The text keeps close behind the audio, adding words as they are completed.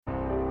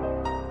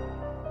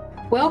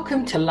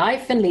Welcome to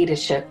Life and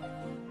Leadership.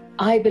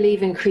 I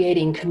believe in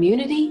creating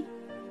community,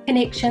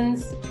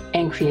 connections,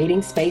 and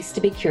creating space to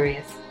be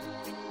curious.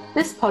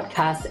 This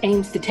podcast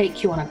aims to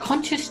take you on a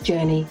conscious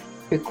journey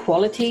through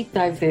quality,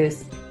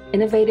 diverse,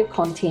 innovative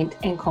content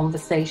and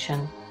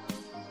conversation.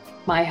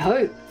 My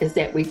hope is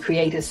that we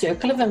create a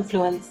circle of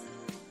influence,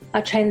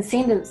 a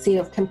transcendency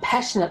of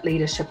compassionate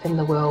leadership in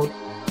the world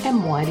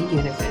and wider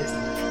universe.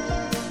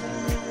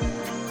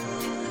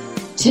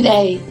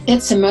 Today,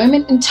 it's a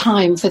moment in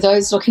time for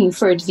those looking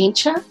for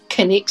adventure,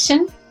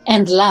 connection,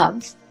 and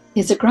love.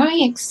 There's a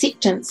growing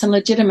acceptance and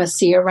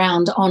legitimacy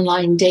around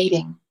online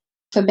dating.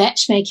 For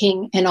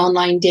matchmaking and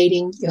online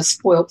dating, you're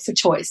spoiled for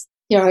choice.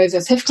 There are over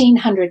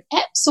 1,500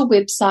 apps or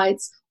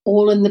websites,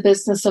 all in the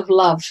business of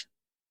love.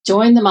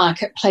 Join the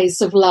marketplace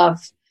of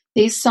love.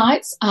 These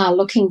sites are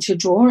looking to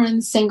draw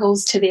in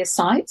singles to their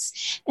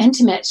sites and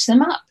to match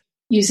them up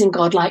using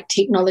godlike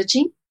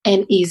technology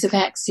and ease of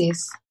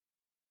access.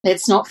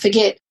 Let's not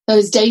forget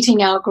those dating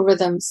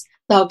algorithms.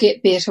 They'll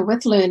get better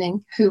with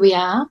learning who we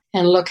are,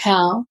 and look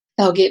how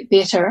they'll get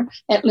better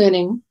at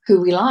learning who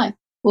we like.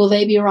 Will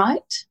they be right?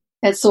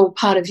 That's all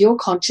part of your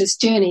conscious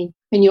journey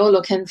when you're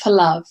looking for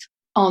love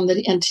on the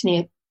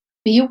internet.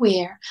 Be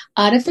aware,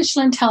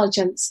 artificial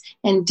intelligence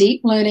and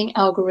deep learning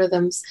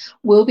algorithms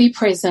will be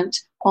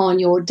present on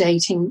your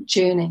dating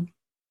journey.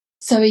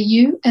 So are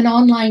you an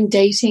online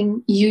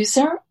dating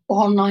user,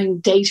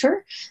 online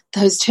dater?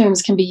 Those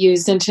terms can be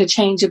used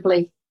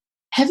interchangeably.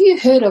 Have you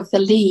heard of The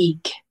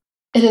League?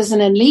 It is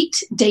an elite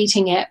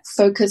dating app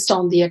focused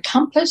on the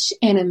accomplished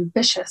and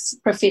ambitious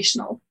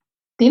professional.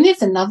 Then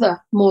there's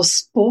another more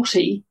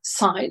sporty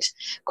site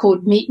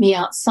called Meet Me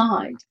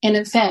Outside. And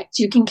in fact,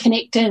 you can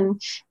connect in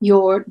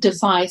your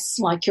device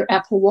like your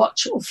Apple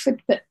Watch or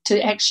Fitbit to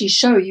actually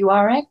show you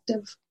are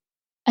active.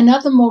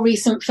 Another more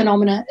recent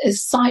phenomena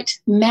is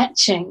site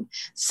matching,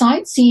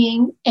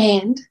 sightseeing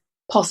and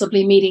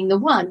possibly meeting the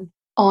one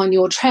on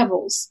your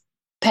travels.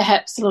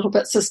 Perhaps a little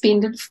bit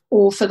suspended,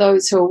 or for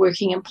those who are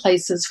working in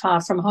places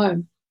far from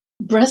home.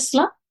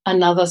 Bristler,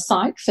 another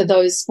site for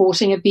those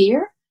sporting a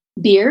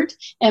beard,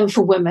 and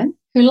for women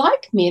who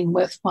like men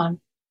with one.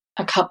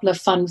 A couple of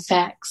fun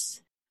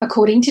facts.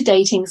 According to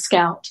Dating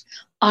Scout,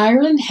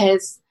 Ireland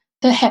has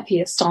the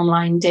happiest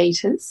online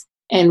daters,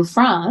 and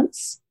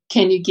France,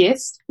 can you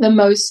guess, the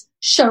most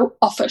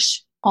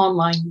show-offish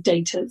online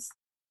daters.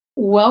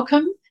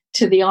 Welcome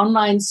to the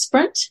Online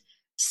Sprint,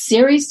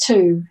 Series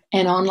 2,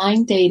 and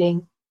Online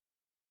Dating.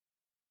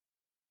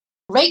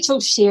 Rachel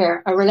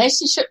Scher, a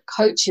relationship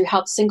coach who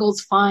helps singles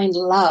find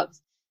love.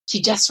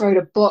 She just wrote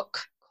a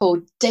book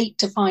called Date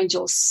to Find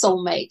Your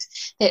Soulmate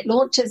that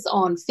launches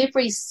on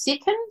February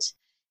 2nd,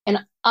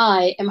 and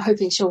I am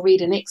hoping she'll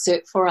read an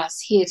excerpt for us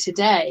here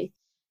today.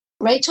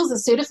 Rachel's a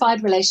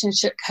certified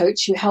relationship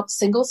coach who helps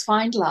singles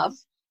find love,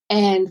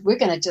 and we're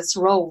going to just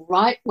roll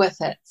right with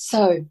it.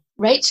 So,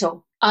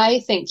 Rachel, I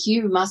think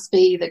you must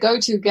be the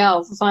go-to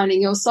gal for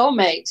finding your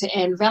soulmate,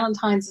 and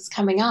Valentine's is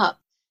coming up.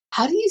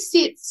 How do you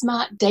set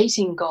smart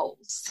dating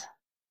goals?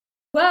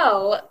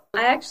 Well,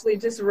 I actually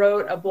just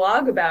wrote a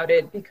blog about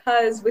it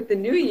because with the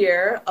new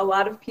year, a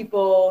lot of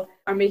people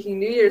are making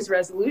New Year's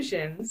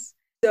resolutions.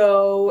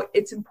 So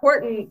it's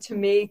important to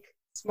make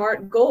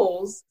smart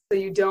goals so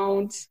you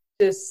don't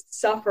just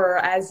suffer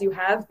as you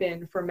have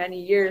been for many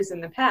years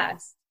in the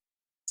past.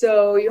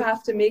 So you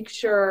have to make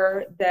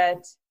sure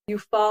that you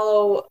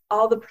follow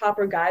all the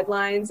proper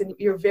guidelines and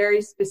you're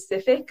very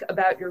specific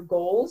about your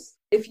goals.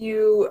 If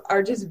you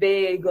are just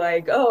vague,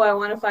 like, oh, I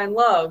want to find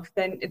love,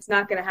 then it's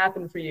not going to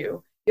happen for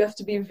you. You have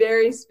to be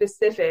very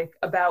specific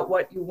about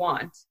what you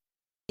want.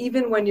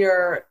 Even when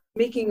you're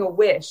making a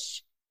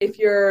wish, if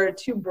you're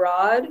too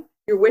broad,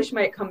 your wish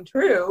might come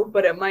true,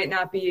 but it might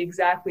not be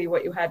exactly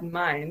what you had in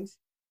mind.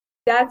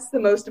 That's the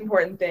most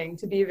important thing,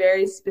 to be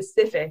very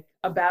specific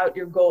about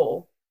your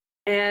goal.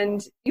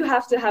 And you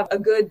have to have a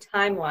good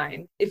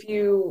timeline. If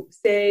you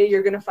say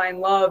you're going to find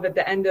love at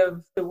the end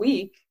of the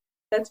week,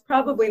 that's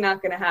probably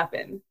not going to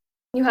happen.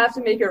 You have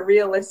to make it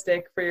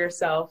realistic for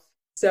yourself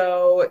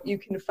so you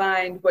can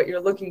find what you're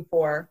looking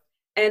for.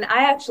 And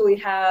I actually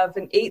have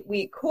an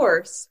 8-week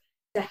course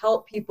to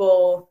help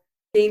people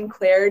gain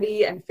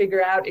clarity and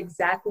figure out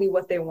exactly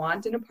what they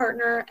want in a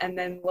partner, and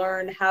then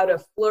learn how to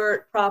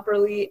flirt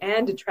properly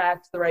and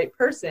attract the right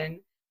person.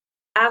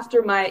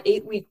 After my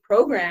 8-week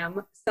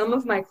program, some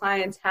of my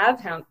clients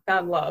have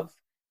found love.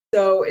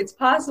 So it's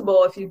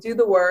possible if you do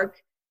the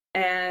work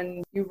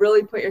and you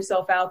really put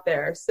yourself out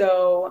there.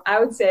 So I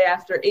would say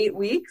after 8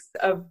 weeks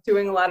of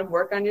doing a lot of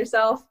work on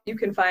yourself, you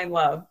can find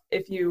love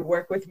if you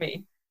work with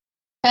me.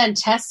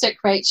 Fantastic,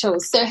 Rachel.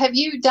 So have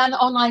you done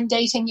online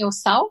dating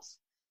yourself?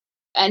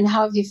 And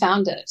how have you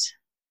found it?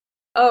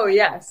 Oh,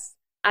 yes.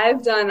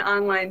 I've done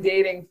online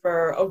dating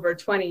for over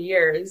 20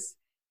 years.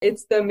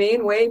 It's the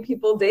main way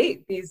people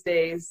date these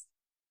days.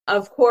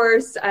 Of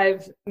course,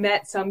 I've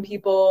met some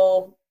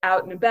people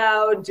out and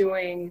about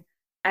doing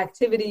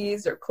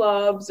activities or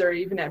clubs or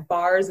even at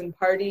bars and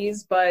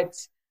parties, but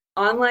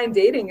online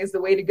dating is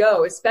the way to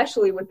go,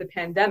 especially with the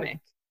pandemic,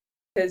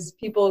 because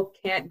people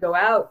can't go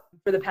out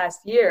for the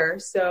past year.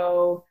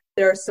 So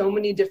There are so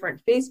many different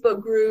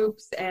Facebook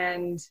groups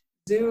and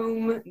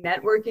Zoom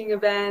networking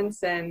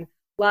events and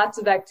lots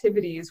of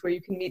activities where you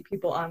can meet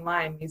people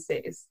online these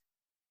days.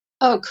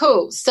 Oh,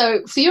 cool.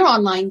 So for your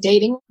online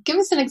dating, give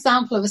us an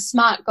example of a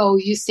SMART goal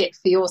you set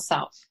for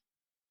yourself.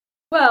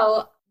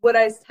 Well, what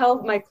I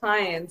tell my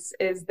clients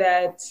is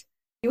that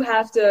you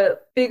have to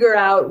figure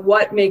out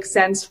what makes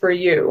sense for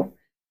you.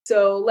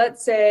 So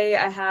let's say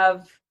I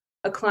have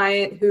a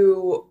client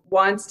who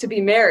wants to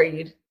be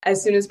married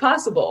as soon as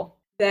possible.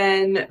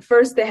 Then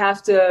first they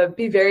have to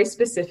be very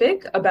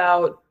specific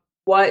about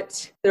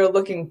what they're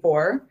looking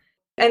for.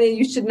 And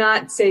you should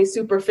not say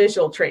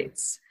superficial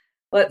traits.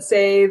 Let's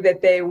say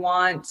that they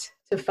want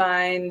to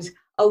find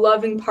a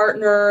loving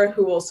partner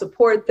who will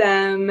support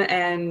them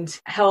and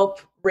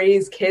help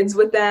raise kids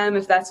with them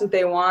if that's what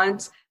they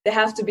want. They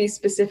have to be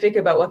specific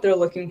about what they're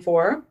looking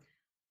for.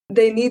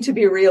 They need to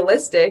be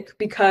realistic,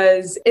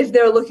 because if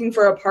they're looking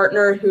for a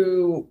partner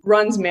who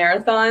runs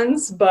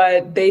marathons,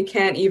 but they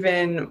can't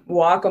even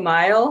walk a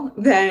mile,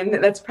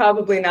 then that's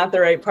probably not the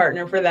right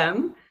partner for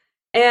them.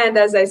 And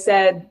as I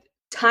said,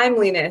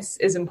 timeliness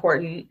is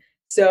important.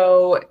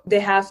 So they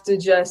have to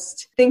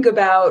just think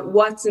about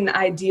what's an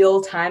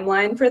ideal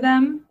timeline for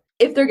them.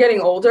 If they're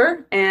getting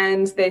older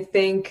and they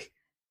think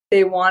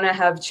they want to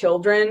have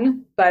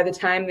children by the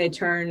time they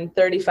turn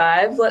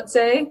 35, let's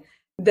say,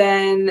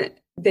 then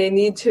they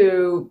need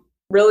to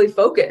really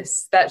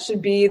focus. That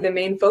should be the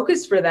main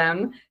focus for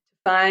them, to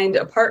find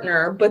a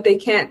partner, but they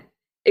can't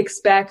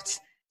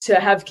expect to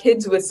have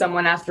kids with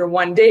someone after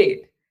one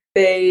date.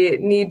 They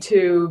need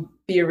to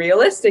be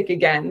realistic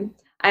again.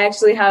 I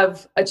actually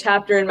have a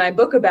chapter in my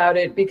book about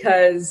it,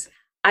 because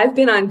I've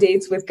been on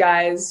dates with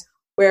guys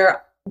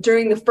where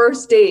during the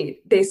first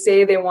date, they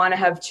say they want to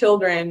have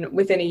children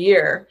within a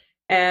year.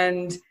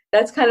 And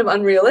that's kind of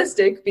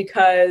unrealistic,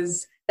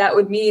 because that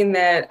would mean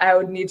that I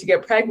would need to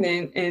get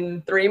pregnant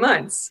in 3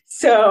 months.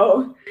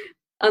 So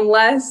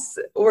unless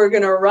we're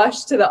going to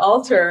rush to the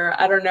altar,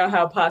 I don't know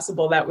how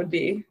possible that would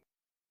be.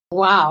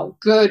 Wow,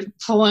 good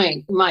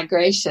point. My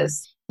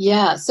gracious.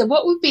 Yeah. So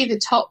what would be the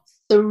top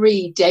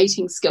 3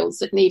 dating skills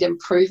that need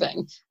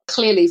improving?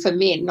 Clearly for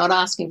men, not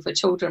asking for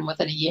children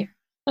within a year.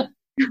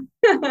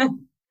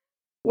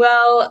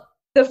 Well,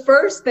 the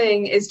first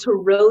thing is to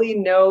really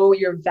know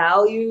your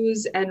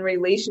values and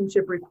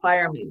relationship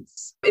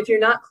requirements. If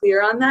you're not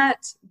clear on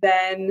that,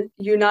 then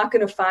you're not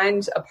going to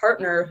find a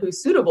partner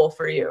who's suitable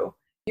for you.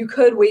 You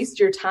could waste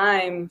your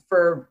time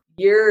for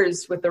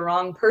years with the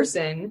wrong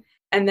person.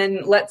 And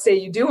then let's say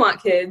you do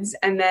want kids,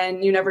 and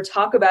then you never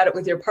talk about it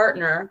with your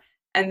partner.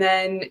 And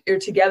then you're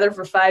together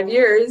for 5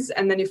 years,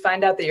 and then you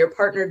find out that your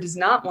partner does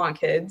not want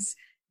kids.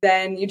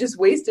 Then you just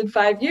wasted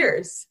 5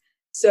 years.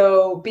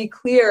 So be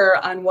clear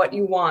on what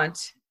you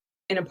want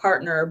in a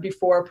partner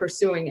before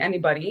pursuing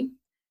anybody.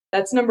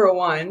 That's number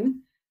 1.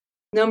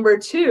 Number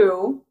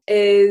 2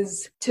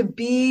 is to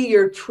be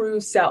your true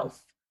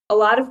self. A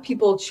lot of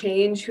people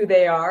change who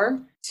they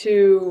are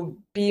to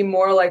be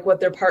more like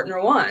what their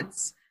partner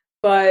wants.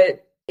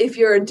 But if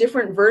you're a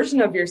different version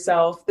of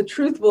yourself, the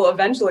truth will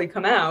eventually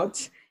come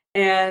out,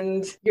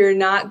 and you're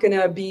not going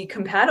to be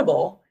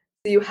compatible.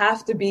 So you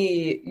have to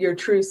be your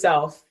true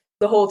self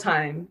the whole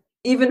time.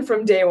 Even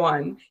from day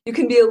one. You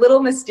can be a little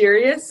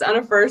mysterious on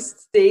a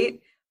first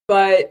date,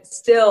 but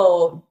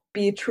still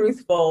be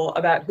truthful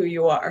about who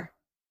you are.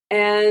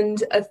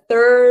 And a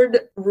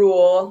third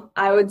rule,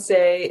 I would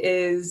say,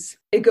 is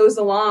it goes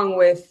along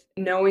with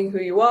knowing who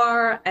you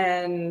are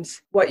and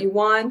what you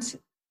want,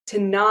 to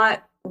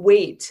not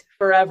wait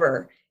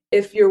forever.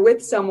 If you're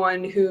with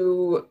someone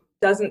who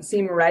doesn't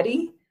seem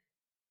ready,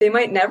 they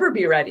might never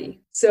be ready.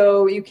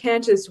 So you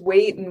can't just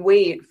wait and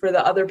wait for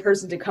the other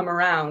person to come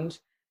around.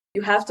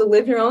 You have to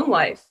live your own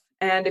life.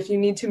 And if you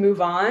need to move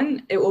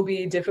on, it will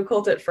be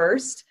difficult at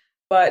first,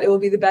 but it will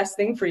be the best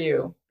thing for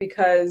you,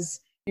 because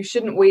you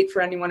shouldn't wait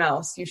for anyone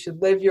else. You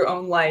should live your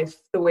own life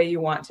the way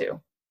you want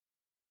to.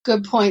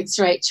 Good points,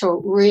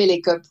 Rachel. Really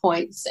good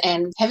points.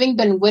 And having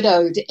been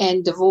widowed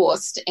and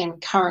divorced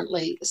and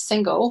currently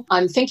single,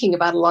 I'm thinking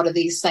about a lot of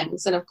these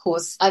things. And of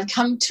course, I've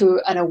come to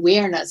an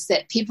awareness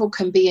that people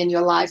can be in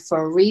your life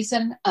for a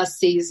reason, a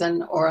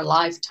season, or a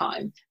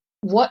lifetime.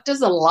 What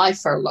does a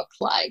lifer look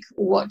like?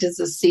 What does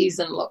a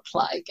season look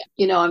like?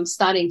 You know, I'm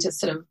starting to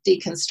sort of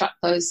deconstruct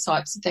those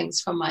types of things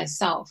for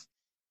myself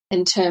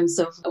in terms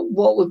of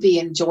what would be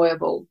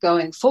enjoyable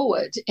going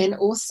forward. And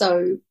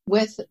also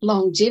with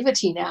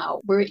longevity now,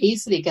 we're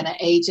easily going to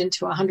age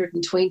into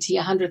 120,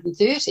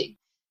 130.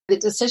 The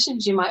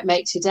decisions you might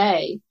make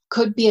today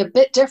could be a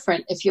bit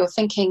different if you're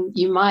thinking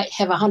you might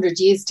have 100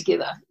 years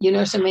together. You know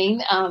what I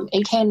mean?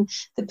 And can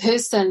the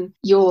person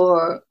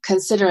you're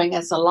considering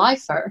as a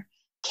lifer,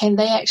 can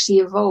they actually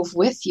evolve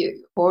with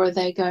you, or are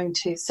they going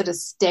to sort of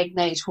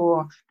stagnate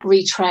or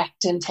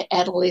retract into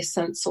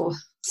adolescence or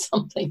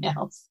something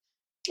else?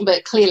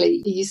 But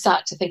clearly you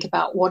start to think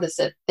about what is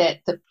it that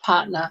the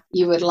partner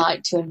you would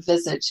like to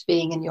envisage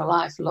being in your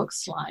life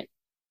looks like.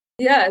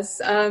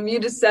 Yes, you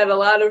just said a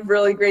lot of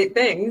really great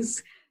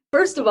things.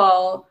 First of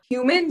all,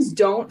 humans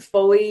don't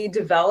fully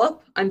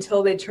develop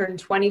until they turn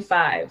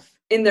 25.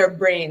 in their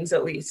brains,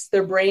 at least.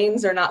 Their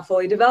brains are not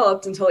fully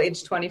developed until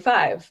age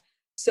 25.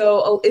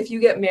 So if you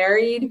get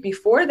married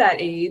before that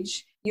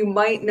age, you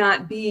might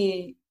not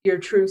be your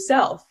true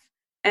self.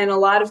 And a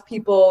lot of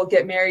people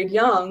get married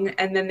young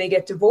and then they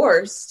get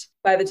divorced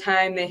by the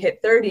time they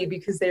hit 30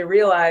 because they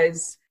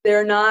realize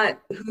they're not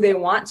who they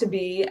want to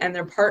be and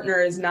their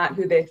partner is not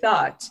who they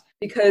thought,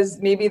 because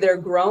maybe they're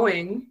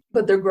growing,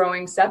 but they're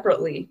growing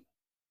separately.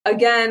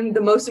 Again,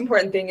 the most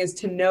important thing is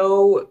to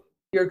know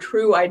your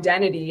true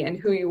identity and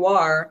who you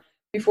are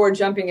before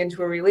jumping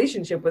into a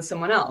relationship with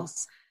someone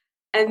else.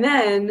 And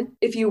then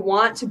if you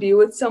want to be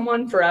with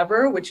someone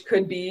forever, which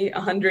could be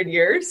 100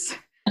 years,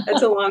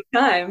 that's a long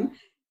time,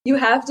 you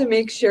have to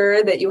make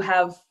sure that you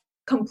have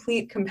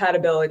complete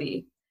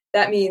compatibility.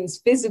 That means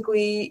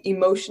physically,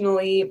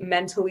 emotionally,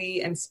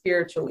 mentally, and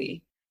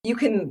spiritually. You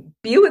can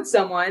be with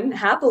someone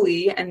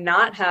happily and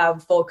not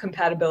have full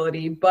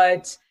compatibility,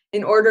 but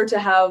in order to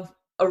have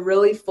a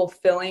really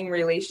fulfilling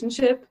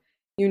relationship,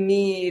 you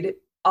need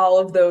all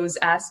of those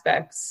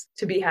aspects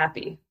to be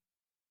happy.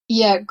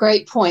 Yeah,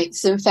 great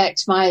points. In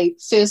fact, my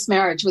first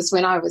marriage was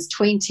when I was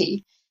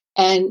 20,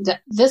 and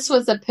this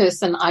was a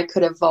person I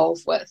could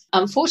evolve with.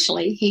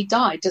 Unfortunately, he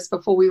died just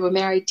before we were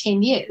married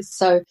 10 years.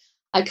 So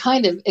I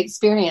kind of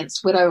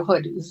experienced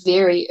widowhood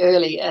very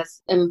early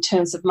in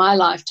terms of my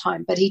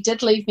lifetime, but he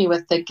did leave me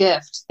with the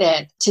gift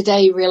that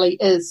today really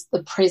is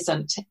the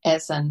present,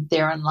 as in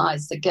therein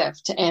lies the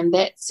gift. And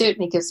that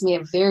certainly gives me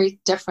a very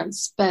different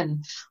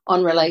spin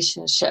on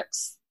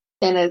relationships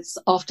than it's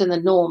often the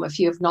norm if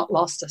you have not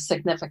lost a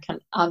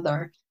significant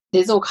other.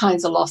 There's all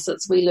kinds of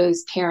losses. We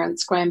lose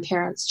parents,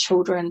 grandparents,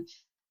 children.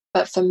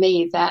 But for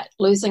me, that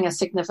losing a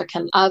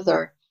significant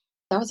other,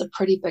 that was a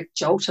pretty big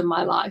jolt in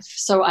my life.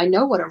 So I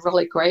know what a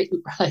really great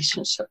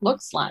relationship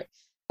looks like.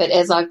 But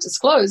as I've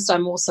disclosed,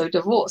 I'm also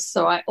divorced.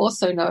 So I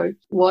also know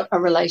what a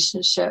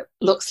relationship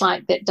looks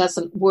like that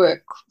doesn't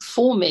work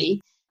for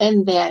me,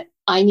 in that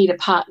I need a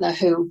partner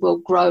who will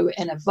grow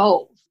and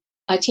evolve.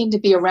 I tend to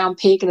be a round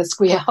peg in a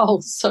square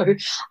hole. So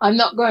I'm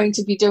not going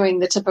to be doing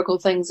the typical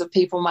things of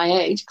people my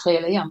age.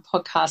 Clearly, I'm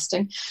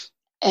podcasting.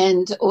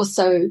 And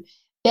also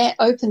that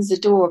opens the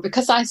door,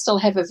 because I still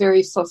have a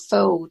very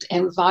fulfilled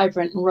and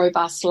vibrant and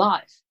robust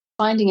life.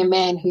 Finding a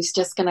man who's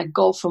just going to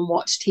golf and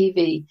watch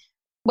TV,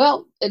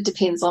 well, it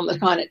depends on the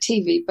kind of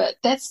TV, but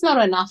that's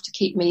not enough to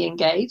keep me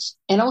engaged.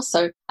 And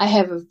also, I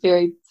have a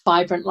very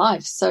vibrant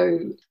life. So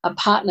a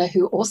partner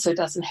who also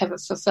doesn't have a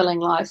fulfilling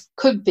life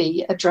could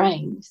be a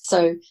drain.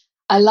 So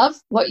I love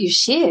what you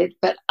shared,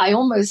 but I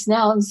almost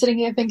now am sitting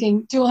here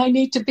thinking, do I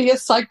need to be a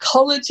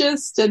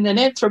psychologist and an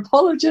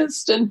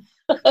anthropologist and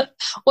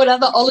what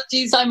other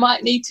ologies I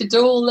might need to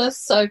do all this?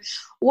 So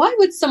why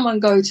would someone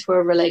go to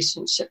a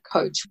relationship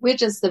coach? Where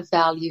does the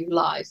value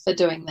lie for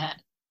doing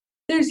that?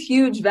 There's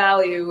huge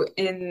value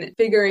in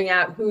figuring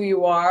out who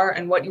you are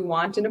and what you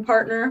want in a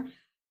partner.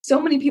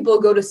 So many people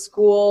go to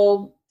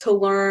school to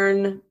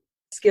learn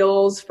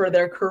skills for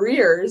their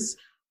careers,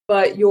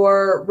 but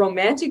your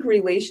romantic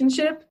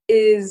relationship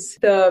is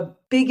the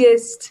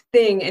biggest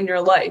thing in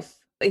your life.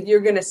 Like,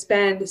 you're going to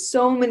spend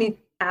so many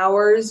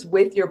hours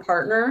with your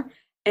partner,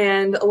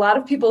 and a lot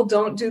of people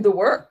don't do the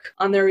work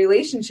on their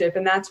relationship.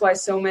 And that's why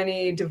so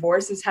many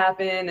divorces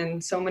happen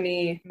and so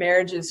many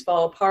marriages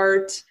fall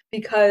apart,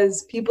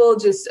 because people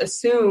just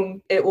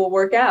assume it will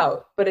work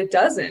out, but it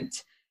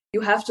doesn't.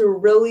 You have to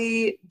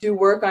really do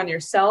work on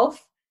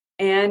yourself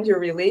and your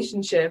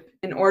relationship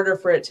in order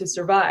for it to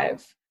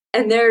survive.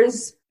 And there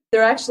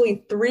are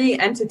actually 3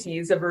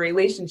 entities of a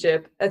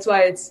relationship. That's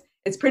why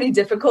it's pretty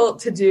difficult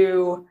to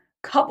do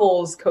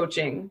couples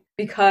coaching,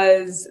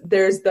 because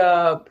there's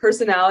the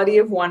personality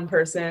of one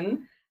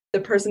person,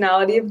 the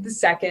personality of the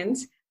second,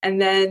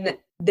 and then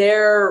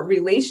their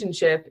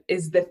relationship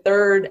is the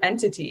third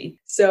entity.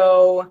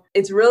 So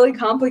it's really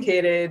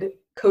complicated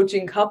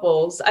coaching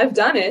couples. I've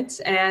done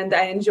it and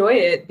I enjoy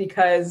it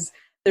because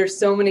there's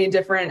so many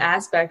different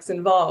aspects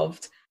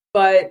involved,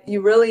 but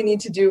you really need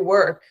to do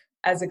work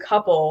as a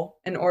couple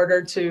in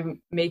order to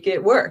make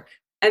it work.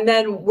 And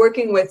then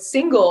working with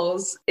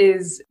singles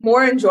is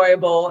more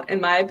enjoyable, in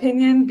my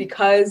opinion,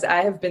 because I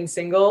have been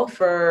single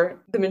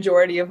for the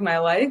majority of my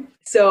life.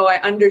 So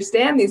I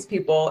understand these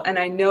people and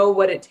I know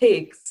what it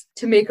takes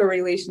to make a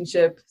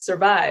relationship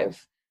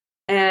survive.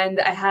 And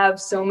I have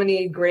so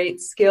many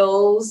great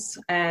skills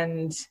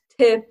and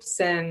tips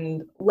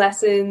and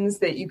lessons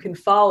that you can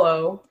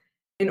follow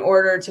in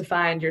order to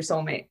find your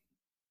soulmate.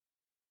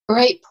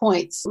 Great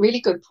points, really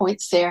good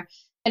points there.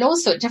 And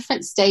also at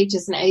different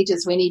stages and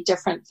ages, we need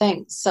different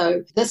things.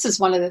 So this is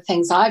one of the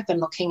things I've been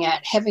looking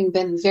at, having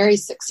been very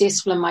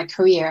successful in my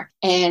career.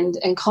 And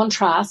in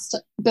contrast,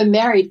 been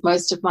married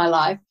most of my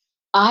life.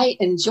 I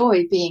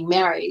enjoy being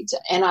married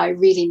and I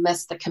really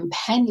miss the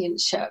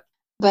companionship.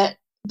 But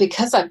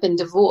because I've been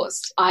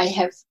divorced, I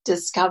have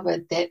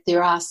discovered that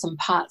there are some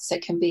parts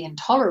that can be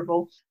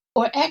intolerable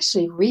or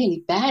actually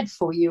really bad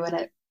for you.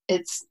 And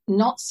it's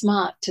not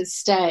smart to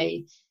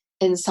stay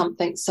in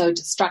something so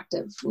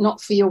destructive,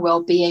 not for your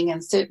well-being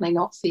and certainly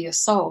not for your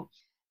soul.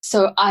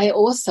 So I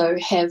also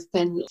have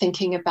been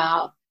thinking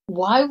about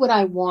why would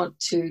I want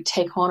to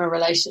take on a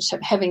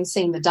relationship having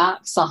seen the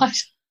dark side?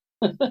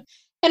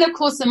 And of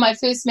course, in my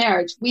first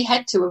marriage, we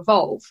had to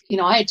evolve.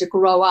 I had to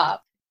grow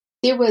up.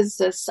 There was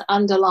this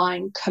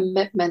underlying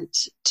commitment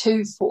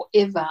to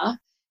forever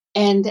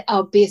and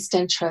our best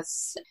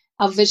interests,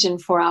 our vision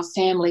for our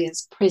family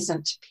as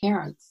present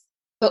parents,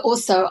 but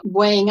also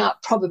weighing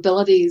up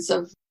probabilities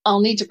of I'll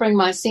need to bring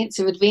my sense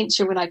of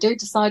adventure when I do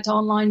decide to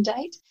online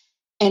date,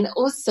 and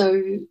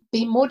also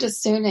be more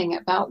discerning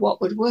about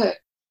what would work.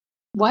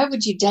 Why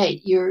would you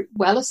date? You're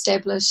well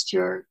established,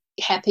 you're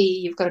happy,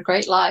 you've got a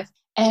great life.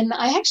 And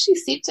I actually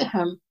said to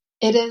him,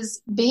 it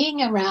is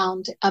being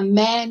around a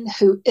man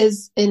who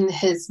is in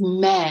his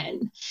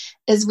man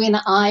is when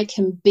I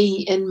can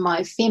be in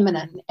my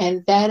feminine.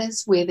 And that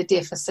is where the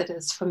deficit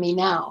is for me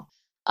now.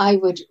 I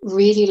would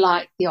really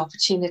like the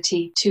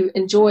opportunity to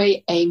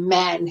enjoy a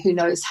man who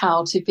knows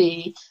how to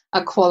be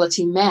a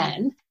quality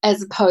man,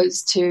 as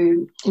opposed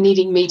to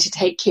needing me to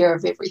take care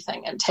of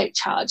everything and take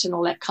charge and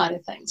all that kind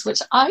of things,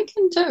 which I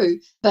can do,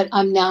 but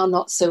I'm now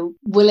not so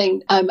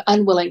willing. I'm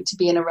unwilling to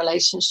be in a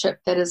relationship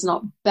that is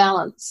not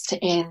balanced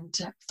and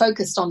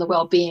focused on the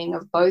well-being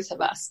of both of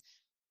us.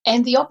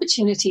 And the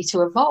opportunity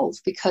to evolve,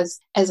 because,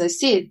 as I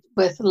said,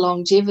 with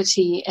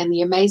longevity and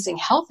the amazing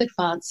health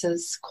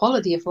advances,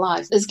 quality of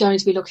life is going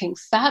to be looking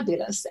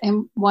fabulous.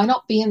 And why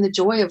not be in the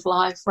joy of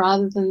life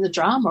rather than the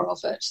drama of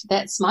it?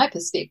 That's my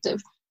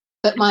perspective.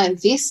 But my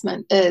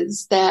investment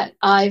is that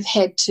I've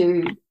had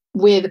to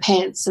wear the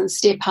pants and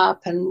step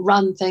up and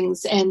run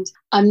things. And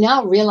I'm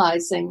now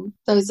realizing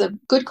those are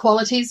good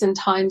qualities in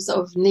times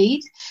of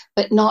need,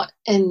 but not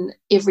in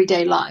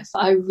everyday life.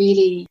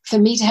 For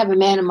me to have a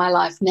man in my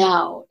life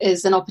now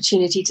is an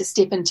opportunity to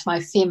step into my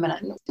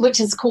feminine,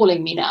 which is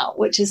calling me now,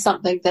 which is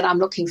something that I'm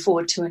looking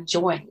forward to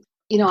enjoying.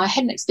 I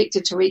hadn't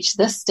expected to reach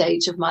this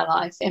stage of my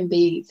life and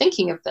be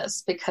thinking of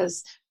this,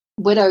 because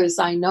widows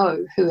I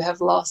know who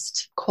have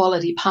lost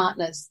quality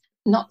partners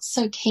not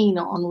so keen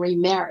on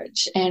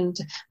remarriage, and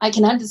I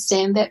can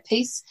understand that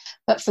piece.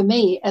 But for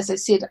me, as I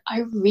said,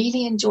 I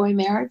really enjoy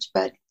marriage,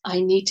 but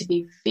I need to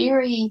be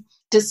very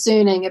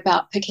discerning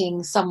about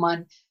picking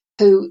someone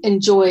who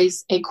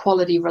enjoys a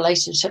quality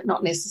relationship,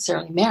 not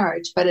necessarily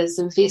marriage, but is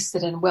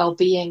invested in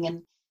well-being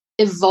and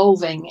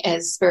evolving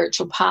as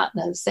spiritual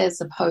partners, as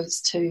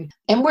opposed to,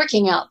 and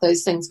working out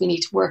those things we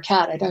need to work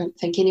out. I don't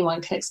think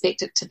anyone can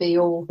expect it to be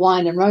all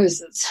wine and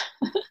roses.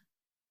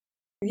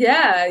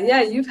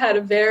 Yeah, you've had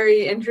a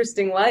very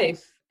interesting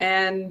life.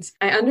 And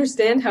I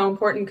understand how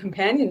important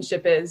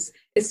companionship is,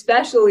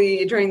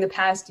 especially during the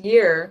past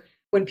year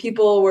when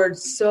people were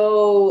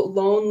so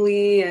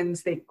lonely and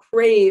they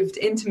craved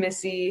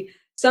intimacy.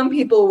 Some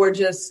people were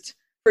just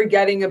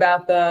forgetting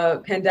about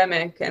the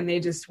pandemic and they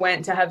just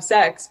went to have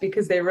sex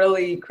because they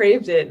really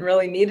craved it and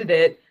really needed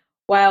it,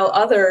 while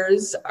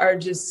others are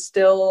just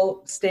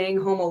still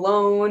staying home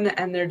alone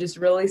and they're just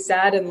really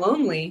sad and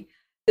lonely.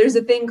 There's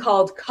a thing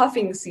called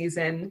cuffing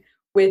season,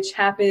 which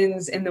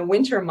happens in the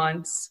winter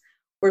months,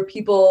 where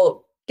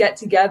people get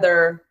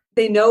together.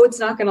 They know it's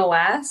not going to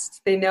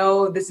last. They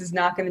know this is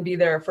not going to be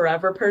their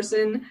forever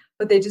person,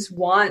 but they just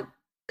want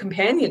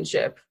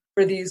companionship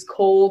for these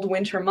cold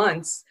winter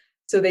months.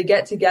 So they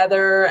get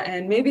together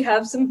and maybe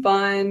have some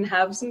fun,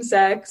 have some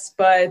sex,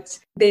 but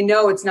they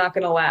know it's not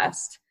going to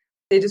last.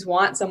 They just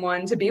want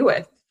someone to be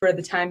with for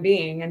the time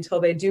being until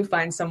they do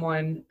find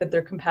someone that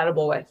they're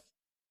compatible with.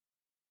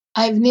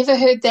 I've never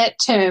heard that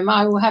term.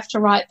 I will have to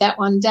write that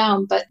one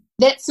down, but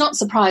that's not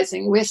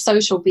surprising. We're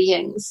social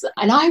beings,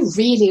 and I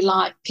really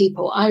like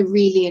people. I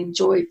really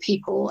enjoy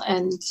people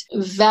and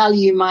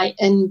value my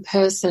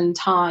in-person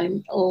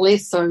time,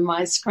 less so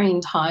my screen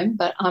time,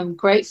 but I'm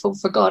grateful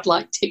for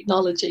godlike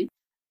technology.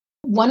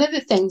 One of the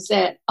things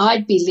that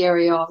I'd be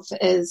leery of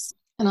is,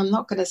 and I'm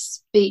not going to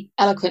speak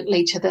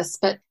eloquently to this,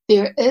 but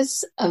there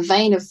is a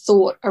vein of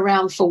thought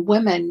around for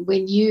women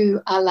when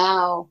you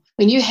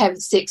have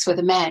sex with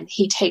a man,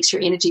 he takes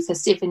your energy for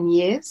 7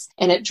 years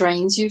and it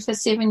drains you for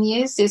 7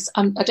 years.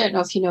 I don't know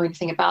if you know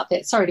anything about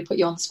that. Sorry to put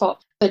you on the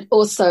spot. But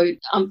also,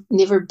 I've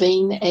never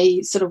been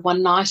a sort of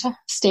one-nighter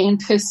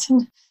stand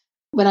person.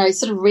 When I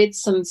sort of read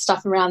some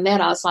stuff around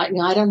that, I was like,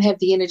 no, I don't have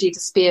the energy to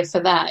spare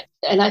for that.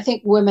 And I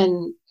think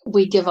women,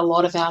 we give a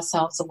lot of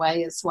ourselves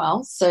away as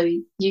well. So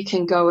you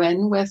can go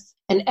in with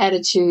an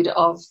attitude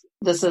of,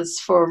 this is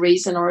for a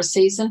reason or a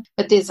season,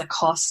 but there's a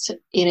cost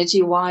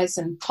energy-wise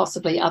and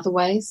possibly other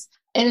ways.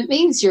 And it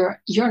means you're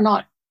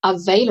not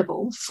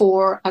available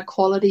for a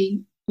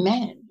quality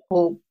man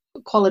or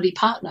quality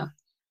partner.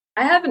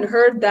 I haven't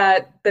heard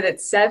that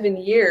it's 7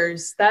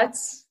 years.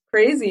 That's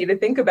crazy to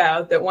think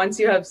about, that once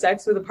you have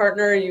sex with a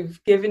partner,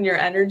 you've given your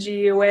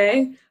energy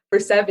away for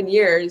 7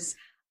 years.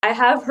 I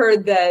have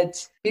heard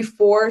that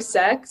before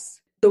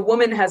sex, the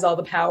woman has all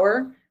the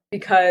power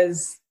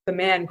because the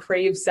man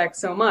craves sex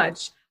so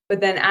much. But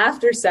then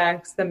after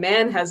sex, the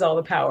man has all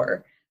the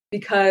power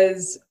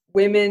because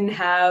women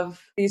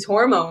have these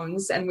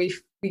hormones and we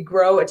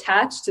grow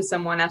attached to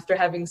someone after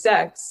having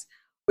sex,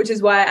 which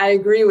is why I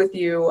agree with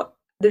you.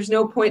 there's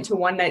no point to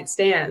one night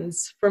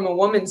stands from a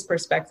woman's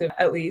perspective,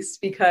 at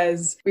least,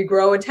 because we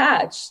grow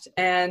attached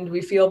and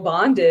we feel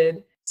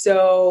bonded.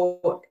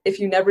 So if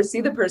you never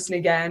see the person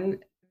again,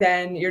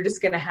 then you're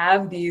just going to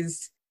have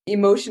these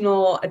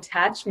emotional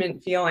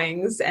attachment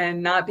feelings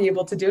and not be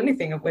able to do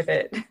anything with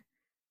it.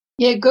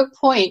 Yeah, good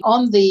point.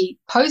 On the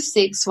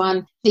post-sex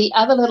one, the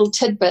other little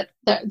tidbit,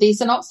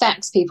 these are not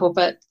facts, people,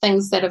 but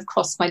things that have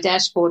crossed my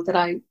dashboard that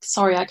I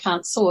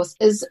can't source,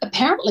 is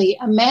apparently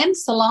a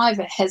man's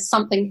saliva has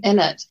something in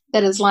it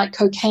that is like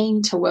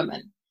cocaine to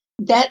women.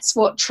 That's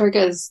what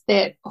triggers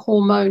that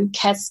hormone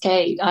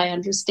cascade, I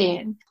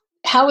understand.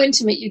 How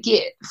intimate you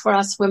get for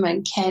us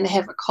women can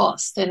have a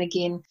cost. And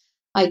again,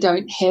 I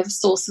don't have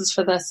sources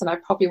for this, and I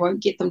probably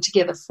won't get them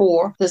together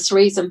for this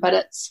reason, but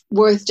it's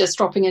worth just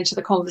dropping into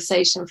the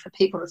conversation for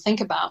people to think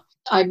about.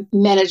 I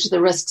manage the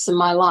risks in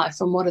my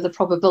life and what are the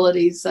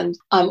probabilities, and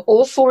I'm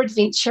all for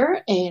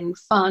adventure and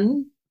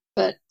fun,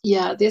 but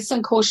yeah, there's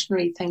some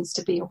cautionary things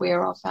to be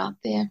aware of out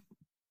there.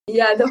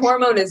 Yeah, the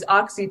hormone is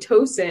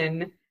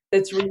oxytocin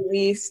that's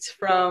released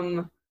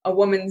from a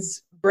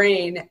woman's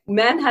brain.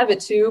 Men have it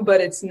too,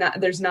 but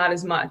there's not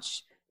as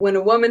much. When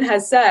a woman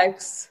has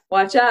sex,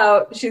 watch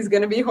out, she's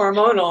going to be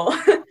hormonal.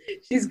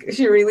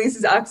 She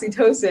releases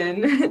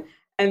oxytocin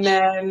and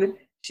then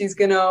she's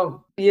going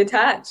to be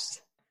attached.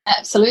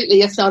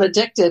 Absolutely, if not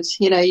addicted.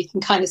 You can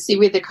kind of see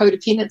where the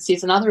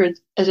codependencies and other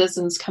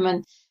isms come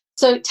in.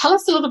 So tell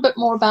us a little bit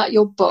more about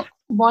your book.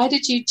 Why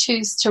did you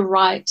choose to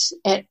write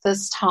at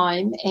this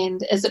time?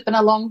 And has it been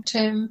a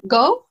long-term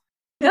goal?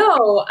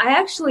 No, I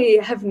actually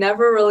have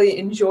never really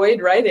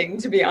enjoyed writing,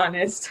 to be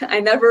honest.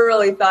 I never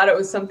really thought it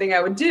was something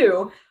I would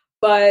do.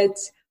 But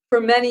for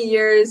many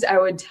years, I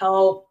would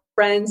tell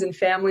friends and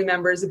family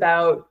members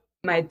about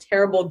my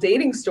terrible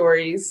dating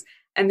stories.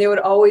 And they would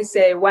always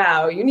say,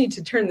 wow, you need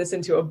to turn this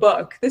into a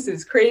book. This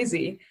is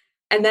crazy.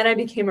 And then I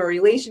became a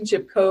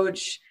relationship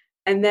coach.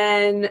 And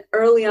then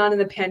early on in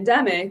the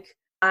pandemic,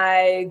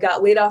 I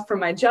got laid off from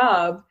my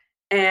job.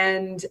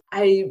 And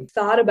I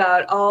thought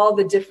about all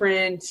the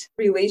different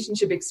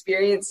relationship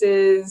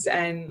experiences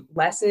and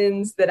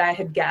lessons that I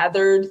had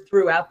gathered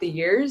throughout the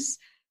years.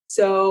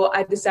 So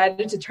I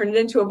decided to turn it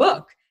into a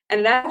book.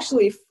 And it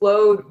actually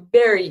flowed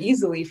very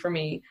easily for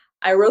me.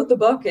 I wrote the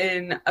book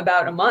in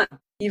about a month,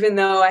 even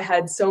though I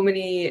had so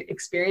many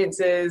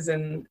experiences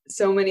and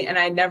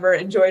I never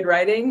enjoyed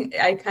writing.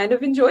 I kind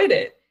of enjoyed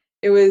it.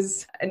 It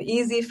was an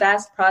easy,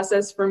 fast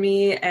process for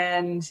me.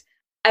 And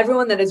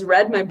everyone that has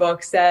read my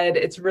book said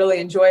it's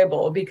really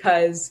enjoyable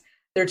because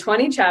there are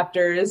 20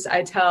 chapters.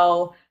 I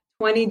tell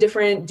 20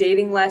 different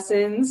dating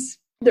lessons.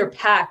 They're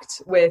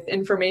packed with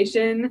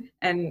information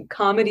and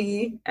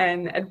comedy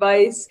and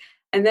advice.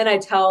 And then I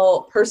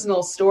tell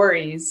personal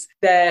stories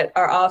that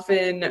are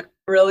often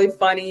really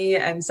funny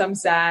and some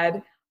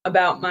sad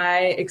about my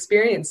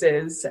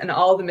experiences and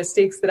all the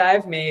mistakes that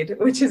I've made,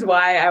 which is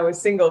why I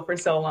was single for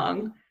so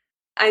long.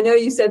 I know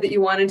you said that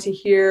you wanted to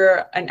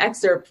hear an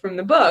excerpt from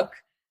the book.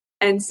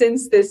 And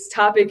since this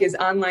topic is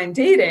online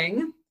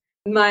dating,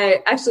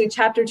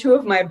 chapter 2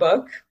 of my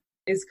book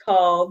is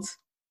called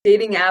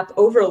Dating App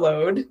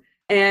Overload.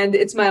 And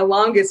it's my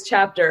longest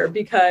chapter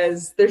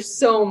because there's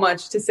so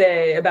much to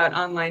say about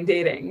online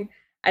dating.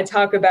 I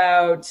talk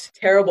about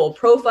terrible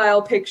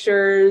profile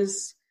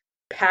pictures,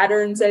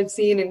 patterns I've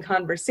seen in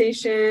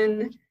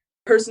conversation,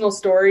 personal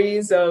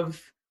stories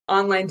of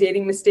online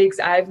dating mistakes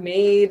I've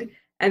made.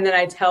 And then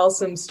I tell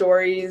some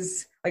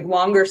stories, like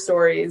longer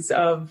stories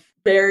of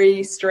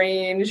very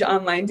strange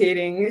online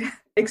dating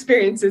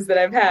experiences that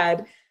I've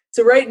had.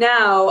 So right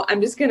now,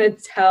 I'm just going to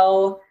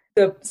tell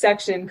the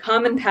section,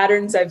 Common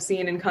Patterns I've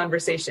Seen in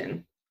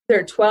Conversation. There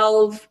are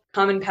 12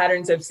 common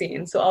patterns I've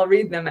seen, so I'll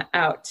read them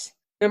out.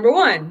 Number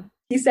 1,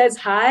 he says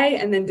hi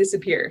and then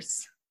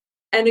disappears.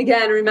 And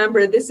again,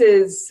 remember, this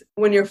is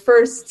when you're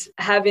first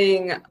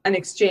having an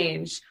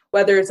exchange,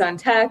 whether it's on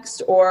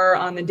text or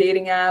on the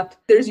dating app,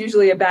 there's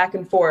usually a back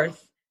and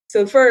forth.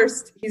 So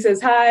first, he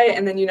says hi,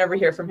 and then you never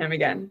hear from him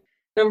again.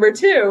 Number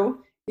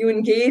 2, you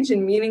engage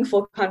in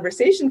meaningful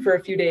conversation for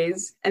a few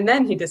days, and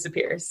then he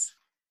disappears.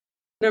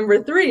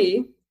 Number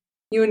 3,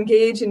 you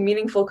engage in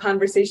meaningful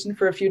conversation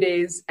for a few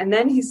days, and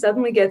then he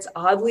suddenly gets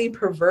oddly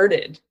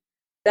perverted.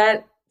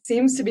 That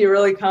seems to be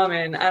really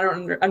common. I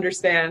don't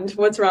understand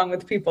what's wrong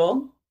with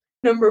people.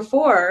 Number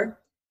 4,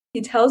 he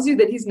tells you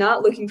that he's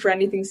not looking for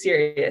anything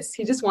serious.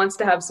 He just wants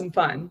to have some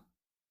fun.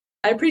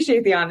 I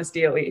appreciate the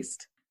honesty, at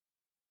least.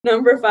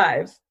 Number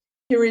 5,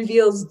 he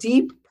reveals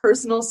deep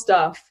personal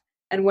stuff,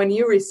 and when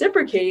you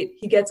reciprocate,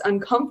 he gets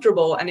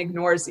uncomfortable and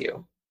ignores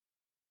you.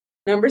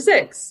 Number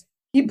 6,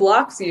 he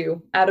blocks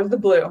you out of the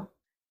blue.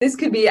 This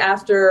could be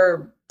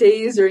after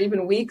days or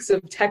even weeks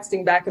of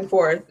texting back and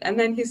forth, and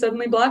then he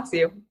suddenly blocks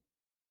you.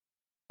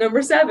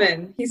 Number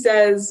 7, he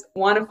says,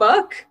 "Wanna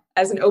fuck?"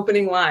 as an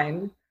opening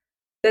line.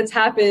 That's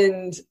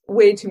happened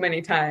way too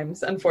many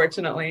times,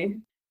 unfortunately.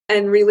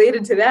 And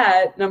related to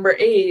that, number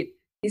 8,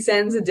 he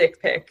sends a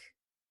dick pic.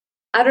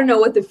 I don't know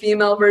what the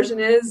female version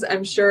is.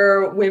 I'm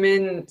sure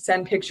women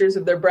send pictures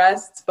of their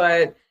breasts,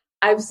 but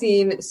I've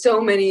seen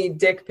so many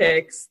dick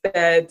pics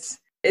that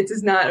It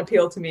does not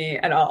appeal to me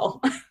at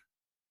all.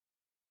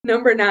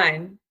 Number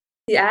 9,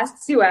 he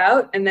asks you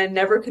out and then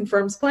never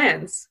confirms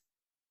plans.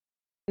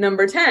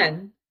 Number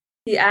 10,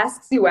 he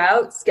asks you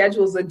out,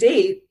 schedules a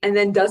date, and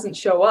then doesn't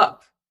show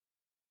up,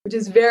 which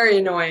is very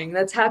annoying.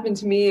 That's happened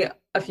to me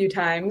a few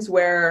times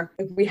where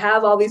we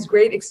have all these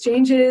great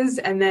exchanges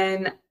and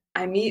then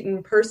I meet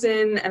in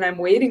person and I'm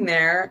waiting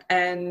there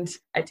and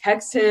I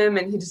text him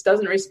and he just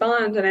doesn't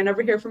respond and I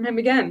never hear from him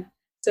again.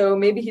 So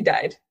maybe he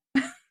died.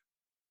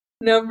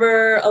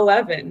 Number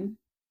 11,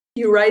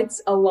 he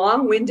writes a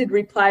long-winded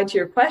reply to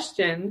your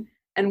question,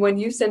 and when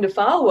you send a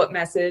follow-up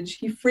message,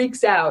 he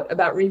freaks out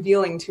about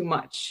revealing too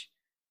much.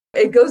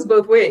 It goes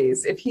both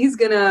ways. If he's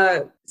going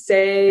to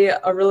say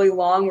a really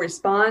long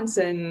response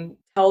and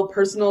tell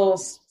personal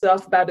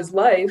stuff about his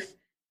life,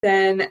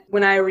 then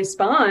when I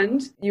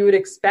respond, you would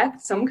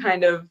expect some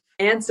kind of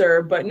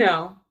answer, but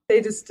no,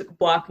 they just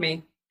block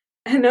me.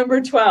 And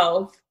number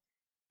 12,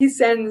 he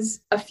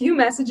sends a few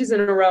messages in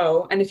a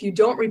row, and if you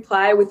don't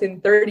reply within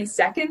 30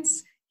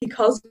 seconds, he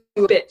calls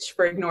you a bitch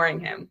for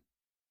ignoring him.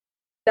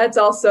 That's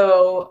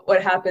also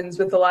what happens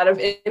with a lot of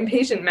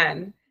impatient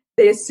men.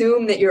 They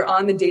assume that you're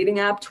on the dating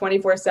app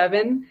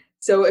 24/7.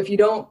 So if you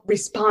don't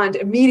respond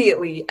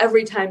immediately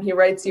every time he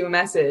writes you a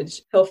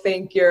message, he'll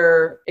think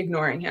you're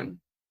ignoring him.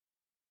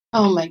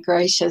 Oh my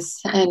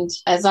gracious. And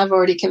as I've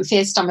already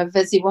confessed, I'm a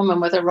busy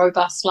woman with a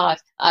robust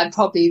life. I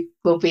probably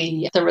will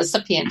be the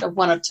recipient of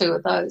one or two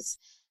of those.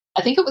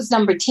 I think it was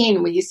number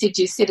 10 where you said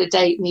you set a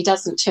date and he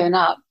doesn't turn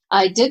up.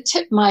 I did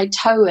tip my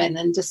toe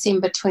in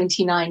December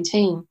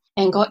 2019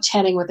 and got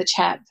chatting with a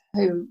chap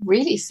who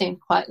really seemed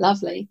quite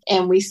lovely.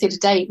 And we set a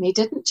date and he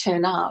didn't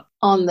turn up.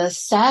 On the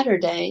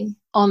Saturday,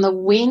 on the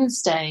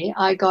Wednesday,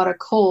 I got a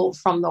call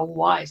from the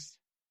wife.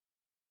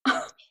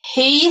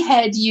 He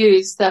had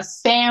used the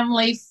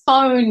family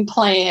phone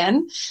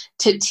plan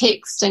to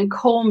text and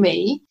call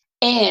me,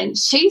 and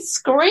she's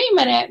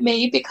screaming at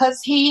me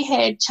because he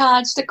had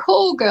charged a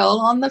call girl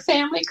on the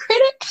family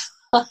credit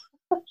card.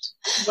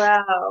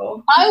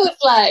 Wow. I was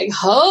like,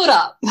 hold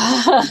up.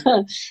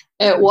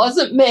 It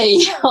wasn't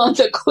me on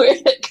the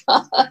credit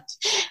card,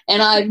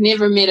 and I've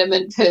never met him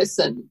in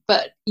person.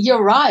 But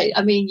you're right.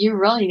 I mean, you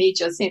really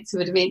need your sense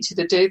of adventure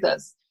to do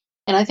this.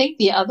 And I think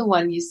the other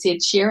one you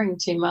said, sharing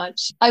too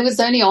much. I was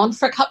only on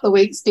for a couple of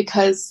weeks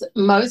because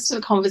most of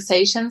the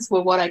conversations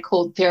were what I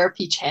called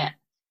therapy chat.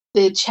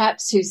 The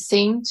chaps who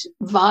seemed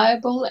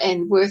viable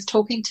and worth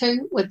talking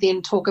to would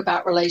then talk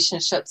about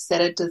relationships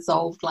that had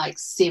dissolved like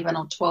 7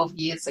 or 12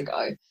 years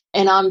ago.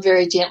 And I'm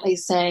very gently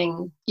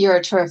saying, you're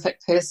a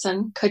terrific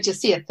person. Could you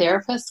see a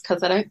therapist?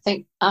 Because I don't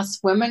think us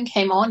women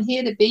came on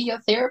here to be your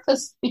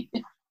therapist.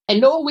 And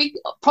nor we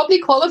probably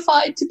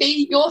qualified to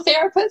be your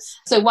therapist.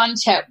 So one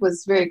chap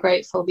was very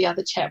grateful. The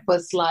other chap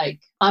was like,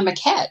 I'm a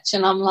catch.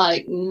 And I'm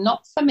like,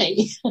 not for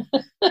me.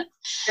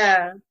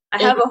 Yeah.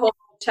 I have a whole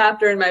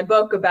chapter in my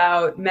book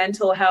about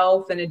mental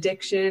health and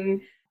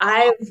addiction.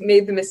 I've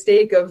made the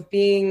mistake of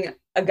being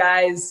a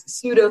guy's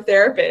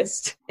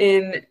pseudo-therapist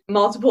in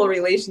multiple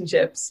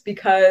relationships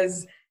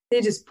because they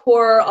just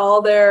pour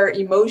all their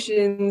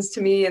emotions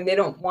to me and they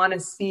don't want to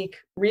seek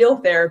real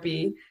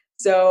therapy.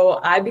 So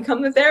I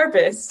become the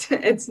therapist.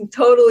 It's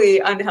totally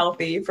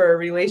unhealthy for a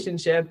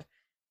relationship.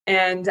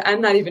 And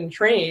I'm not even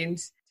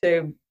trained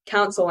to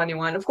counsel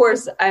anyone. Of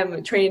course,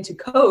 I'm trained to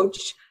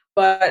coach,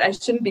 but I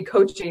shouldn't be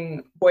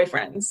coaching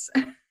boyfriends.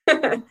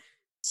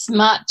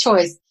 Smart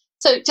choice.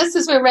 So just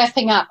as we're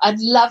wrapping up,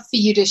 I'd love for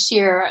you to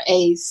share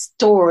a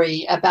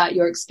story about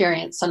your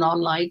experience in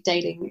online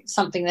dating,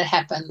 something that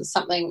happened,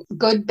 something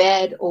good,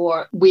 bad,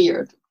 or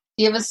weird. Do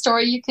you have a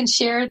story you can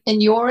share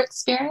in your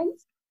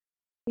experience?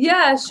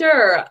 Yeah,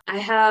 sure. I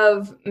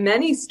have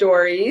many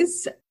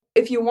stories.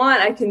 If you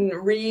want, I can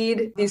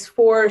read these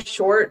 4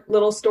 short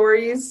little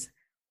stories,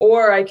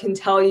 or I can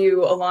tell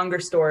you a longer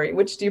story.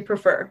 Which do you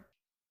prefer?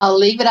 I'll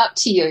leave it up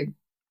to you.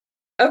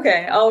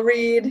 Okay,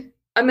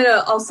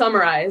 I'll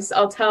summarize.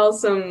 I'll tell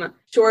some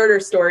shorter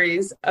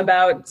stories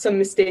about some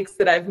mistakes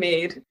that I've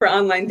made for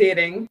online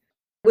dating.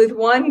 With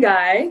one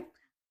guy,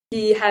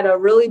 he had a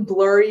really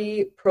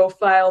blurry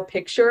profile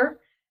picture.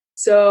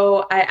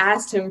 So I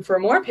asked him for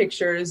more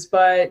pictures,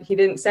 but he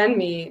didn't send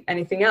me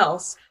anything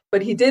else.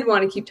 But he did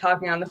want to keep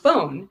talking on the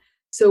phone.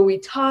 So we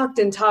talked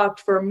and talked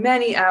for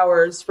many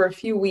hours for a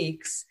few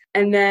weeks.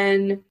 And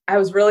then I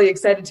was really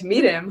excited to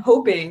meet him,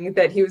 hoping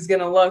that he was going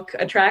to look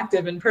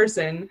attractive in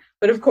person.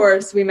 But of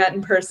course, we met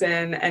in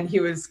person and he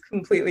was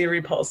completely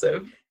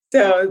repulsive.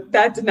 So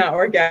that did not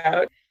work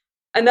out.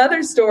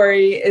 Another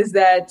story is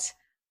that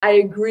I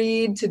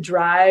agreed to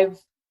drive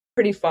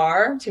pretty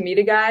far to meet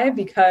a guy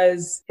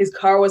because his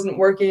car wasn't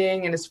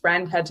working and his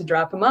friend had to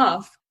drop him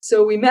off.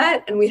 So we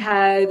met and we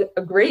had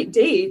a great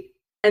date.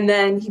 And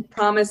then he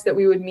promised that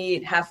we would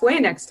meet halfway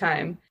next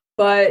time.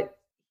 But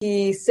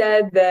he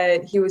said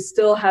that he was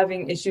still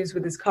having issues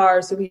with his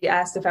car. So he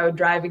asked if I would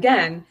drive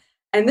again.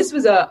 And this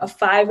was a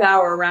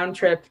 5-hour round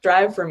trip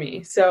drive for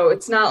me. So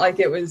it's not like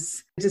it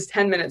was just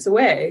 10 minutes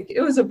away.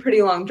 It was a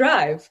pretty long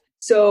drive.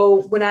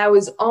 So when I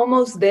was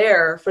almost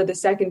there for the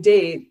second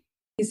date,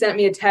 he sent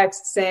me a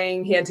text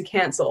saying he had to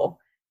cancel.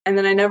 And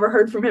then I never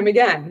heard from him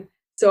again.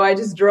 So I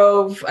just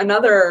drove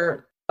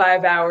another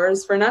 5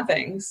 hours for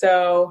nothing.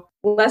 So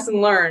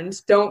lesson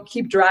learned, don't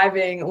keep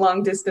driving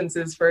long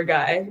distances for a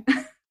guy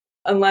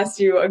unless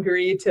you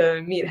agree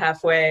to meet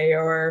halfway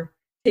or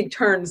take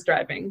turns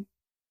driving.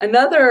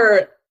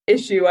 Another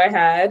issue I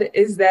had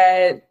is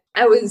that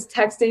I was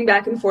texting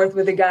back and forth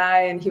with a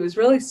guy, and he was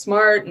really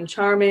smart and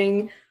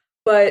charming,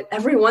 but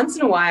every once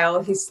in a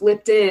while he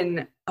slipped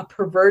in a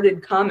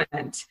perverted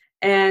comment.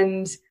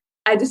 And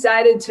I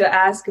decided to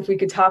ask if we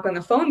could talk on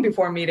the phone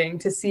before meeting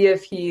to see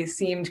if he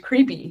seemed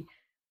creepy,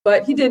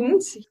 but he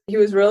didn't. He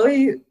was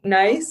really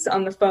nice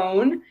on the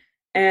phone,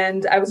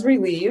 and I was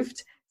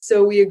relieved.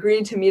 So we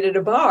agreed to meet at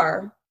a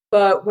bar.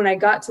 But when I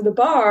got to the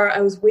bar,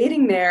 I was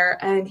waiting there,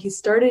 and he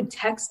started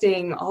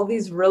texting all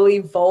these really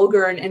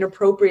vulgar and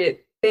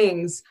inappropriate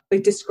things,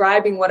 like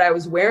describing what I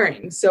was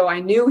wearing. So I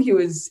knew he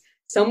was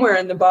somewhere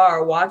in the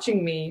bar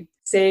watching me,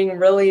 saying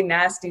really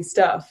nasty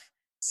stuff.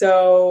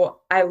 So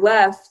I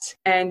left,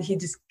 and he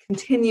just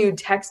continued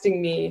texting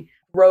me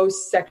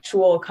gross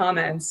sexual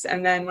comments.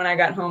 And then when I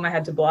got home, I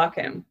had to block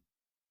him.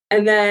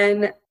 And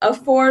then a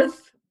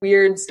fourth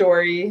weird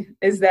story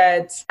is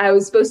that I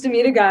was supposed to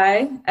meet a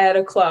guy at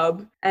a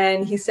club,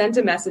 and he sent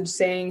a message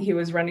saying he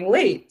was running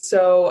late.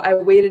 So I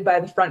waited by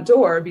the front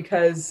door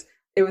because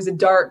it was a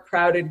dark,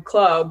 crowded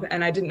club,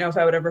 and I didn't know if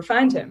I would ever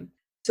find him.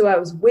 So I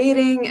was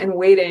waiting and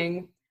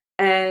waiting,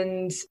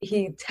 and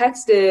he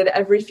texted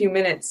every few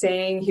minutes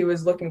saying he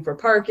was looking for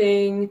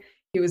parking,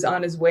 he was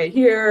on his way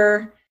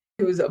here,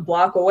 he was a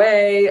block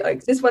away.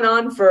 Like, this went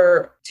on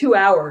for 2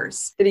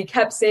 hours, that he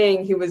kept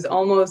saying he was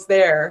almost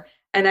there.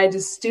 And I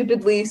just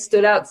stupidly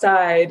stood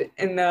outside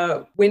in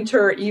the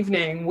winter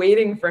evening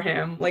waiting for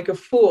him like a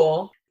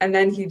fool. And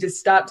then he just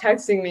stopped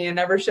texting me and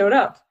never showed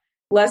up.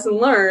 Lesson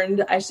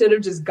learned, I should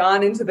have just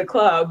gone into the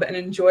club and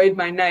enjoyed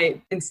my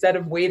night instead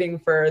of waiting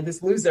for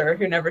this loser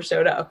who never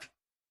showed up.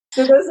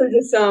 So those are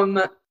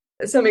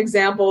just some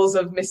examples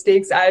of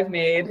mistakes I've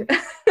made.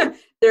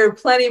 There are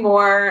plenty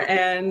more,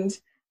 and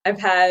I've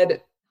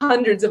had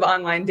hundreds of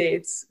online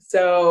dates.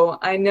 So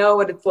I know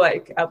what it's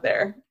like out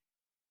there.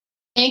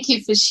 Thank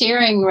you for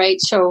sharing,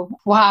 Rachel.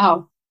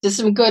 Wow. There's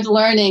some good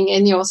learning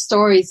in your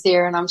stories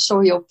there, and I'm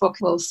sure your book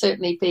will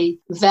certainly be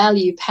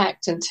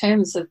value-packed in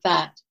terms of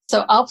that.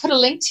 So I'll put a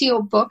link to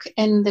your book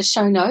in the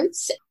show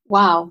notes.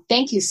 Wow.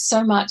 Thank you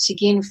so much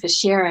again for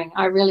sharing.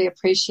 I really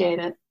appreciate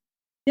it.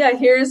 Yeah,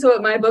 here's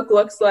what my book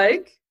looks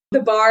like. The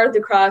bar at the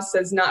cross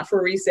says not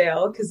for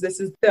resale because this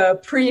is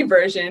the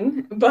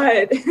pre-version,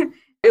 but it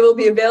will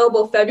be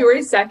available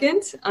February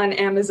 2nd on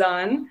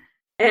Amazon.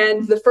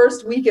 And the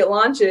first week it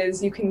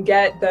launches, you can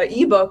get the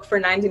ebook for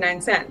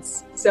 99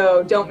 cents.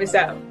 So don't miss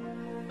out.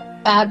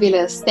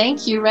 Fabulous.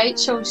 Thank you,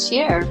 Rachel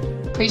Scher.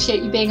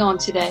 Appreciate you being on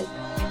today.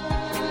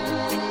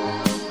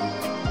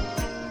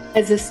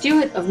 As a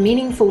steward of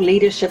meaningful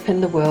leadership in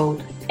the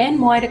world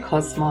and wider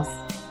cosmos,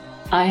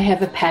 I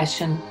have a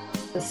passion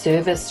for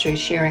service through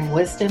sharing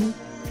wisdom,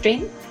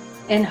 strength,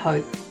 and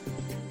hope.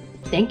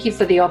 Thank you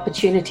for the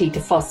opportunity to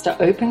foster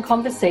open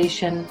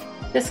conversation,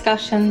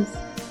 discussions,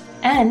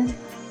 and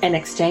an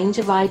exchange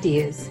of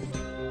ideas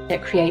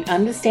that create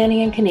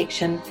understanding and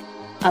connection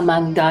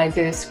among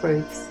diverse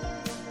groups.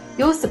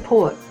 Your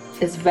support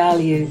is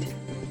valued.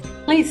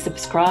 Please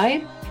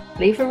subscribe,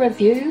 leave a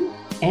review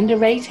and a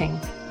rating.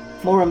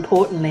 More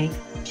importantly,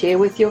 share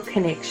with your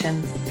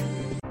connections.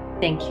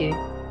 Thank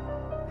you.